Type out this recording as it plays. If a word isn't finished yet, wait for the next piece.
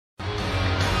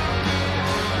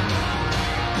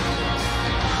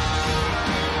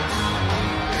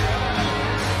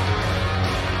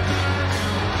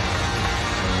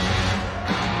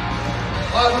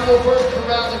go first in the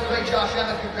round. The great Josh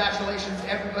Emmett, congratulations.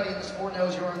 Everybody in the sport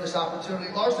knows you earned this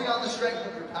opportunity, largely on the strength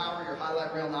of your power, your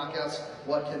highlight reel knockouts.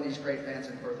 What can these great fans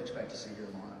in Perth expect to see here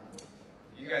tomorrow?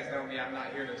 You guys know me, I'm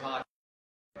not here to talk,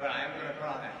 but I am going to put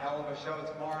on a hell of a show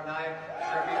tomorrow night. It's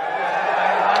going to be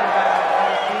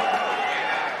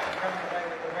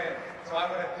the win. So I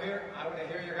want to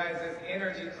hear your guys'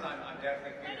 energy, because I'm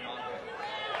definitely feeling on it.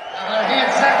 Our hand,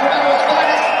 Sacramento's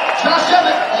finest, Josh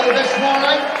Emmett. All the best tomorrow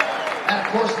night. And of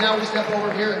course, now we step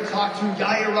over here and talk to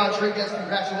Yair Rodriguez.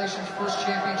 Congratulations, first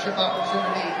championship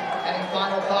opportunity. Any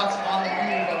final thoughts on the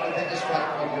eve of the biggest fight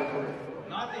of your career?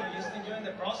 Nothing, just enjoying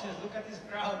the process. Look at this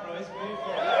crowd, bro. It's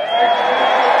beautiful. I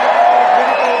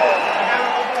have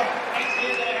a couple of friends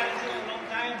here that I haven't seen in a long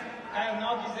time. Kyle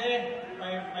Nock is there,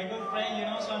 my good friend, you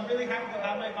know. So I'm really happy to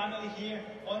have my family here.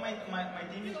 All my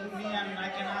team is with me, and I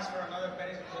can ask for another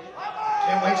better.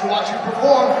 Can't wait to watch you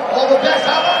perform. All the best.